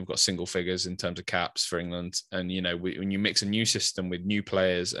 Most of them have got single figures in terms of caps for England. And, when you mix a new system with new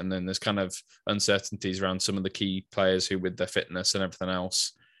players, and then there's kind of uncertainties around some of the key players who, with their fitness and everything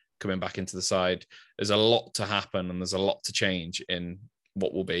else, coming back into the side, there's a lot to happen and there's a lot to change in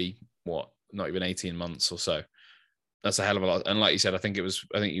what will be, not even 18 months or so. That's a hell of a lot. And like you said, I think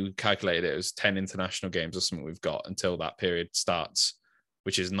you calculated it was 10 international games or something we've got until that period starts,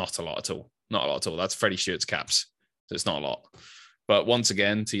 which is not a lot at all. Not a lot at all. That's Freddie Stewart's caps. So it's not a lot. But once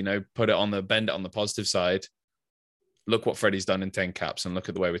again, to, bend it on the positive side, look what Freddie's done in 10 caps, and look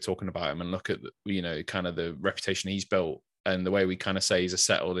at the way we're talking about him, and look at, kind of the reputation he's built, and the way we kind of say he's a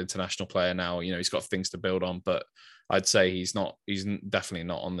settled international player now. He's got things to build on, but I'd say he's definitely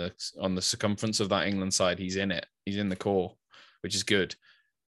not on the circumference of that England side. He's in it. He's in the core, which is good.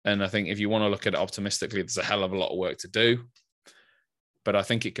 And I think if you want to look at it optimistically, there's a hell of a lot of work to do, but I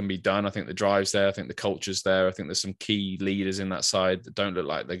think it can be done. I think the drive's there. I think the culture's there. I think there's some key leaders in that side that don't look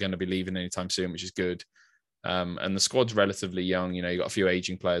like they're going to be leaving anytime soon, which is good. And the squad's relatively young. You've got a few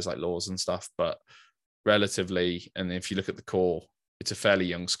aging players like Laws and stuff, but relatively, and if you look at the core, it's a fairly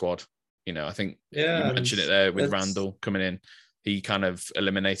young squad. I think you mentioned it there with Randall coming in. He kind of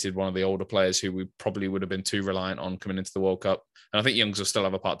eliminated one of the older players who we probably would have been too reliant on coming into the World Cup. And I think Youngs will still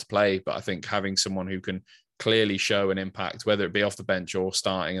have a part to play, but I think having someone who can clearly show an impact, whether it be off the bench or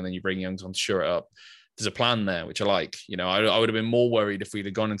starting, and then you bring Youngs on to shore it up, there's a plan there, which I like. I would have been more worried if we'd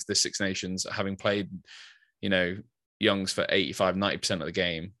have gone into the Six Nations having played, Youngs for 85, 90% of the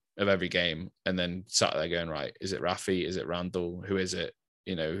game, of every game, and then sat there going, right, is it Rafi? Is it Randall? Who is it?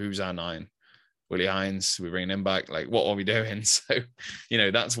 Who's our 9? Willie Hines, we're bringing him back. Like, what are we doing? So,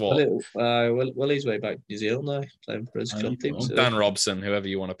 that's what. Willie's way back to New Zealand now, playing for his club team. So. Dan Robson, whoever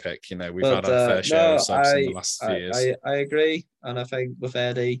you want to pick. We've had our fair share of subs in the last few years. I agree. And I think with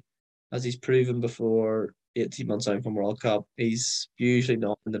Eddie, as he's proven before, 18 months out from World Cup. He's usually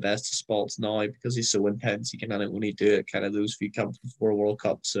not in the best of spots now because he's so intense. He can only do it kind of those few camps before World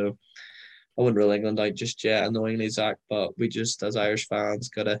Cup. So I wouldn't rule England out just yet, annoyingly, Zach. But we just, as Irish fans,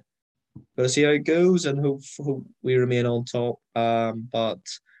 gotta see how it goes and hope we remain on top. But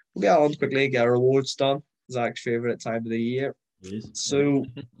we'll get on quickly, get our awards done. Zach's favorite time of the year. So,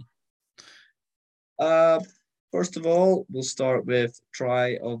 first of all, we'll start with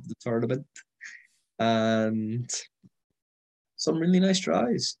try of the tournament. And some really nice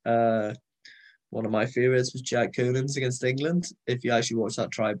tries. One of my favourites was Jack Coonan's against England. If you actually watch that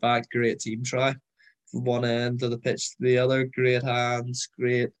try back, great team try. From one end of the pitch to the other, great hands,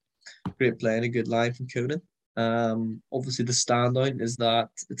 great play and a good line from Coonan. Obviously, the standout is that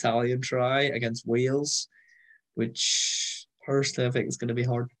Italian try against Wales, which personally I think is going to be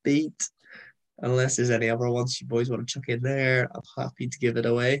hard to beat. Unless there's any other ones you boys want to chuck in there, I'm happy to give it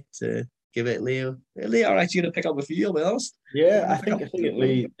away to give it Leo. Leo are actually going to pick up with you, I'll be honest. Yeah, I think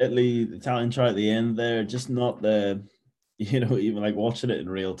Italy, the Italian try at the end there, just not the, even like watching it in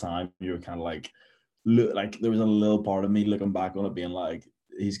real time, you were kind of like, look, like there was a little part of me looking back on it being like,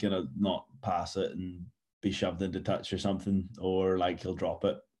 he's going to not pass it and be shoved into touch or something, or like he'll drop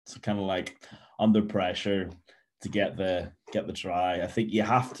it. It's kind of like under pressure to get the try. I think you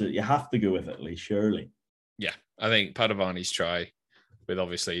have to go with Italy, surely. Yeah, I think Padovani's try, with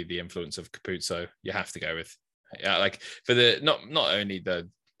obviously the influence of Capuzzo, you have to go with. Yeah, like for the not only the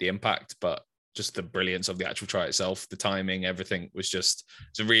impact, but just the brilliance of the actual try itself, the timing, everything was it's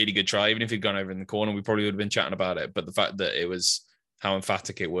a really good try. Even if he'd gone over in the corner, we probably would have been chatting about it. But the fact that it was how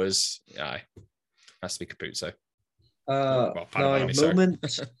emphatic it was, has to be Capuzzo.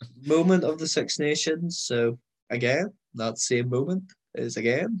 Moment of the Six Nations. So again, that same moment is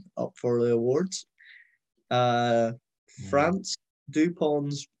again up for the awards. France,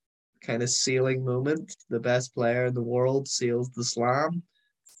 Dupont's kind of sealing moment. The best player in the world seals the slam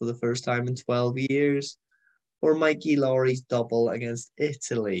for the first time in 12 years. Or Mikey Lowry's double against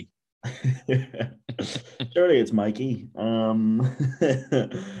Italy. Surely it's Mikey.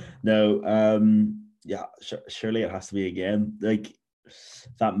 Surely it has to be again. Like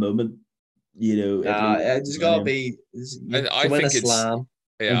that moment, it's got to be. I win think a slam.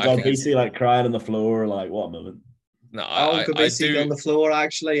 Yeah, and Garbisi like crying on the floor, like what a moment. No, Garbisi on the floor.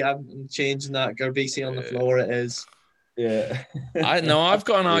 Actually, I'm changing that. Garbisi on the floor. It is. Yeah. I've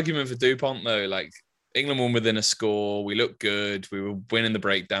got an argument for Dupont though. Like England won within a score. We looked good. We were winning the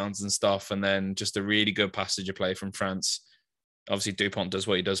breakdowns and stuff, and then just a really good passage of play from France. Obviously, Dupont does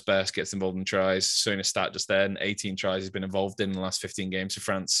what he does best, gets involved in tries. Showing a stat just then, 18 tries he's been involved in the last 15 games for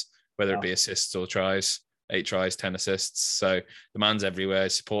France, whether it be assists or tries. 8 tries, 10 assists. So the man's everywhere.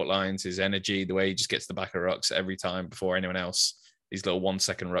 His support lines, his energy, the way he just gets the back of rucks every time before anyone else. These little 1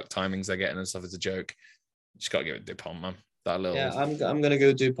 second ruck timings they're getting and stuff is a joke. Just got to give it Dupont, man. That little. Yeah, I'm gonna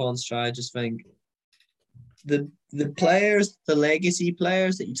go Dupont's try. I just think the players, the legacy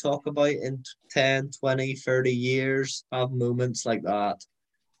players that you talk about in 10, 20, 30 years have moments like that.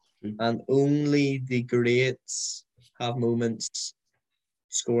 And only the greats have moments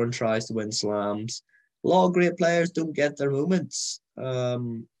scoring tries to win slams. A lot of great players don't get their moments.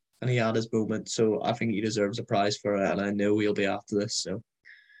 And he had his moment. So I think he deserves a prize for it. And I know he'll be after this. So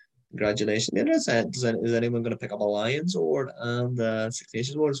congratulations. Is anyone going to pick up a Lions award? And Six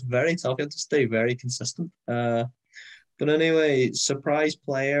Nations award is very tough to stay very consistent. But anyway, surprise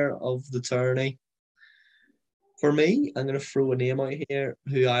player of the tourney. For me, I'm going to throw a name out here.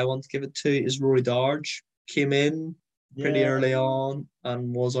 Who I want to give it to is Rory Darge. Came in pretty early on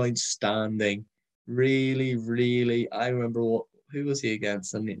and was outstanding. Really, really. I remember who was he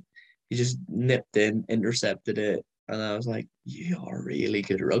against? And he just nipped in, intercepted it. And I was like, you are really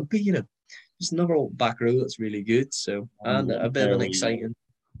good at rugby, There's another back row that's really good. So, and a bit of an exciting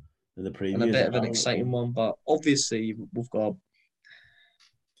one. But obviously, we've got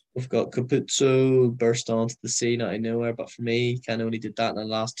Capuzzo burst onto the scene out of nowhere. But for me, kind of only did that in the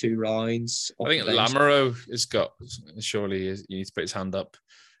last 2 rounds. I think Lamoureux surely you need to put his hand up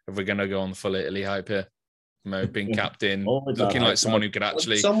if we're going to go on the full Italy hype here. Being captain, looking like someone who could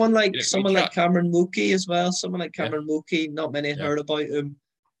actually someone like Cameron Mookie as well. Someone like Cameron Mookie, not many heard about him.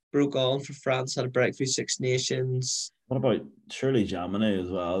 Broke on for France, had a breakthrough Six Nations. What about Shirley Jaminet as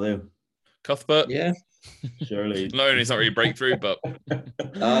well, though? Cuthbert, yeah, surely. No, he's not really breakthrough, but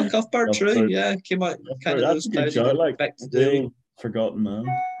Cuthbert, true, yeah, came out kind of those players you didn't expect to do. Forgotten, man.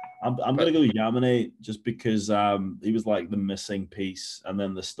 I'm going to go Jaminet just because he was like the missing piece, and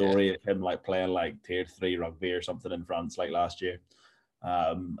then the story of him like playing like tier 3 rugby or something in France like last year.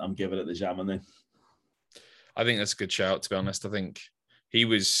 I'm giving it to Jaminet. I think that's a good shout, to be honest. I think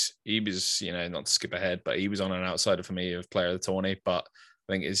not to skip ahead, but he was on an outsider for me of player of the tourney. But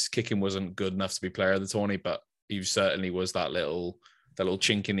I think his kicking wasn't good enough to be player of the tourney, but he certainly was that little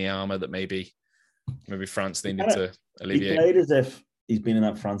chink in the armor that maybe France needed to alleviate. He played as if he's been in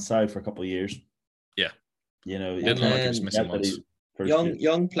that France side for a couple of years. Yeah. You know, Didn't look like he was missing months.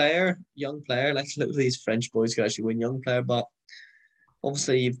 Young player. Like, look at these French boys could actually win young player, but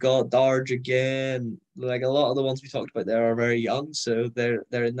obviously you've got Darge again. Like, a lot of the ones we talked about there are very young, so they're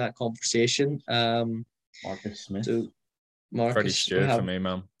in that conversation. Marcus Smith. So Freddie Stewart for me,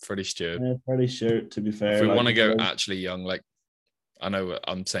 man. Freddie Stewart. Yeah, Freddie Stewart, to be fair. If we want to go actually young, like, I know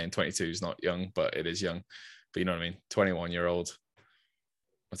I'm saying 22 is not young, but it is young. But you know what I mean? 21-year-old.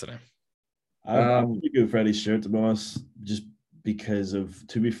 I don't know. I'm going to go Freddie Stewart, to be honest, just because of,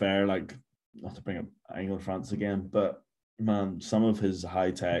 to be fair, like, not to bring up England France again, but man, some of his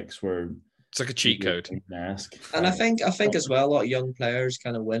high techs were. It's like a cheat code. And I think as well, a lot of young players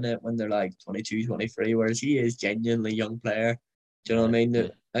kind of win it when they're like 22, 23, whereas he is genuinely a young player. Do you know what I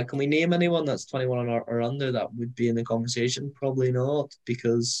mean? Can we name anyone that's 21 or under that would be in the conversation? Probably not,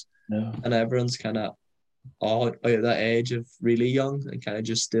 because and everyone's kind of out at that age of really young and kind of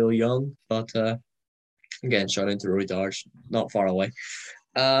just still young. But again, shout out to Rory Darge, not far away.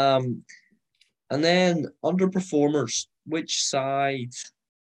 And then underperformers, which side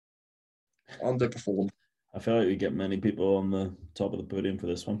underperformed? I feel like we get many people on the top of the podium for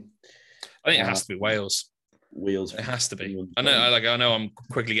this one. I think it has to be Wales. Wales. It has to be. I know I'm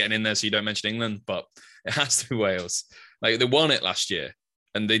quickly getting in there so you don't mention England, but it has to be Wales. Like, they won it last year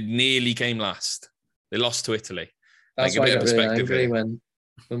and they nearly came last. They lost to Italy. That's why I got really angry when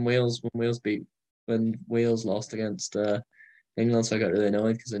Wales lost against England. So I got really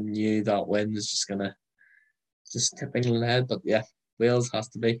annoyed because I knew that win was just gonna tip England ahead. But yeah, Wales has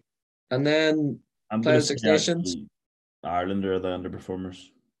to be. And then player of Six Nations. Ireland are the underperformers.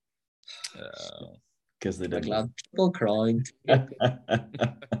 Because they did. Triple crowned.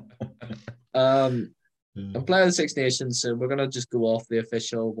 And player of the Six Nations, so we're gonna just go off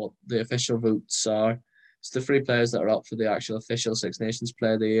what the official votes are. So the three players that are up for the actual official Six Nations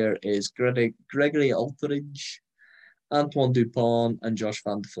Player of the Year is Gregory Aldridge, Antoine Dupont, and Josh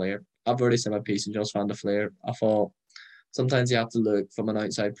Van der Fleer. I've already said my piece on Josh Van der Fleer. I thought sometimes you have to look from an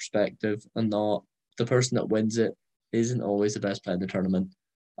outside perspective and not the person that wins it isn't always the best player in the tournament.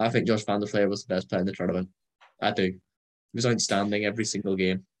 I think Josh Van der Fleer was the best player in the tournament. I do. He was outstanding every single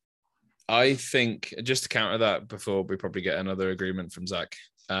game. I think, just to counter that before we probably get another agreement from Zach,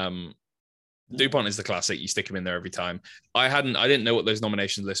 Dupont is the classic. You stick him in there every time. I didn't know what those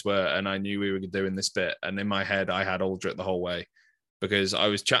nomination lists were, and I knew we were doing this bit. And in my head, I had Aldrit the whole way because I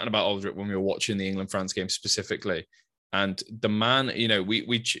was chatting about Aldrit when we were watching the England-France game specifically. And the man,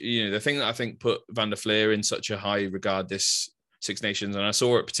 the thing that I think put Van der Fleer in such a high regard this Six Nations, and I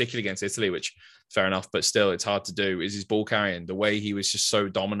saw it particularly against Italy, which fair enough, but still it's hard to do, is his ball carrying. The way he was just so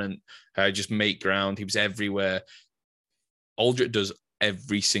dominant, how he just make ground, he was everywhere. Aldrit does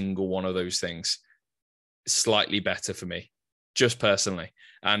every single one of those things slightly better for me, just personally.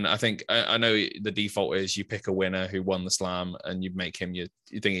 And I think, I know the default is you pick a winner who won the slam and you make him your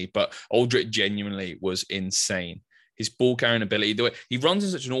thingy, but Aldrit genuinely was insane. His ball carrying ability, the way he runs in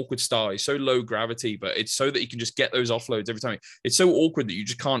such an awkward style, he's so low gravity, but it's so that he can just get those offloads every time. It's so awkward that you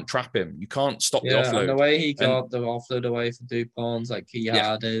just can't trap him. You can't stop the offload. And the way he got the offload away from Dupont's, like he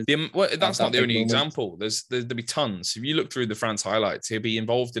had his. That's not the only example. There'll be tons. If you look through the France highlights, he'll be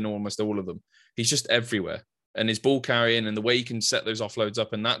involved in almost all of them. He's just everywhere. And his ball carrying and the way he can set those offloads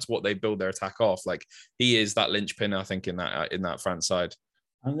up, and that's what they build their attack off. Like, he is that linchpin, I think, in that France side.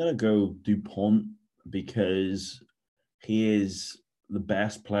 I'm gonna go Dupont because he is the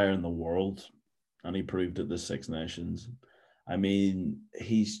best player in the world, and he proved it this Six Nations. I mean,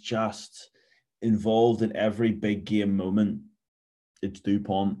 he's just involved in every big game moment. It's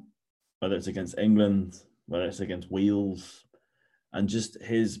Dupont, whether it's against England, whether it's against Wales, and just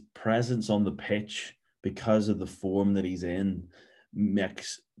his presence on the pitch because of the form that he's in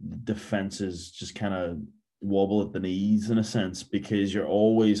makes defenses just kind of wobble at the knees in a sense, because you're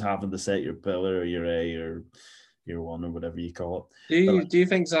always having to set your pillar or your A or Year one or whatever you call it. Do you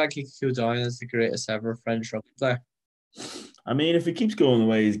think Zach Kudai is the greatest ever French rugby player? I mean, if he keeps going the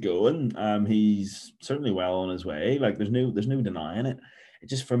way he's going, he's certainly well on his way. Like, there's no denying it. It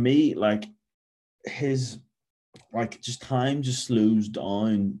just, for me, like, his just time just slows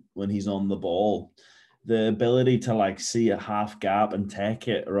down when he's on the ball. The ability to like see a half gap and take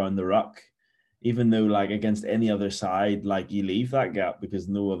it around the ruck, even though like against any other side, like you leave that gap because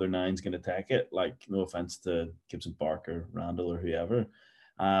no other nine's going to take it. Like, no offense to Gibson Parker, Randall, or whoever.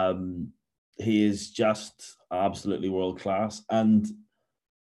 He is just absolutely world class. And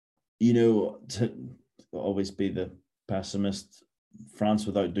to always be the pessimist, France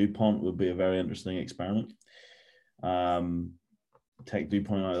without Dupont would be a very interesting experiment. Take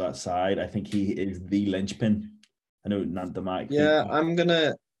Dupont out of that side. I think he is the linchpin. I know not the Mac. Yeah, I'll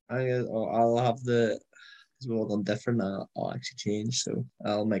have the, because we're all done different. I'll actually change, so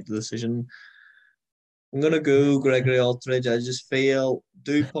I'll make the decision. I'm gonna go Gregory Aldridge. I just feel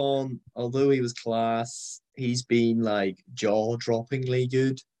Dupont, although he was class, he's been like jaw-droppingly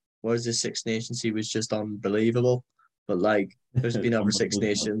good. Whereas the Six Nations, he was just unbelievable. But like, there's been other Six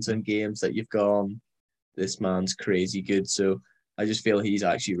Nations and games that you've gone, this man's crazy good. So I just feel he's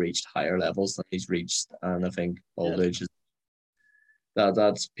actually reached higher levels than he's reached, and I think Aldridge is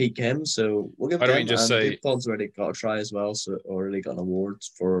that's peak him. So we'll give. Why don't we just say Dupont's already got a try as well, so already got an award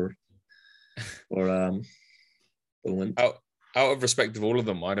for Bowman. Out of respect of all of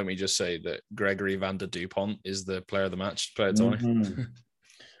them, why don't we just say that Gregory van der Dupont is the player of the match, player of Tony? Mm-hmm.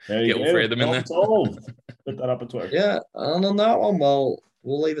 There you Get go. all three of them in there. Put that up on Twitter. Yeah, and on that one, we'll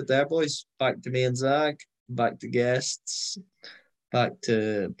leave it there, boys. Back to me and Zach. Back to guests. Back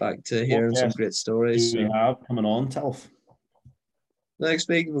to hearing some great stories. We have coming on, Telf. Next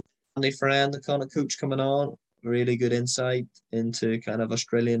week, we've got Andy Friend, the Connacht coach, coming on. Really good insight into kind of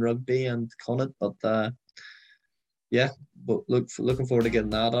Australian rugby and Connacht. But looking forward to getting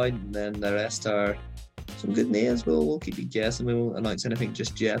that out. And then the rest are some good names. We'll keep you guessing. We won't announce anything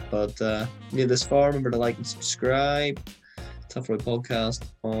just yet. But made this far, remember to like and subscribe. Tough Road Podcast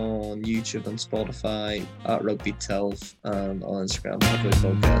on YouTube and Spotify, at Rugby Telf, and on Instagram, Tough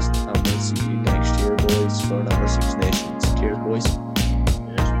Road Podcast. And we'll see you next year, boys, for another Six Nations. Cheers, boys.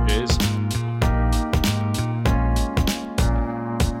 Cheers.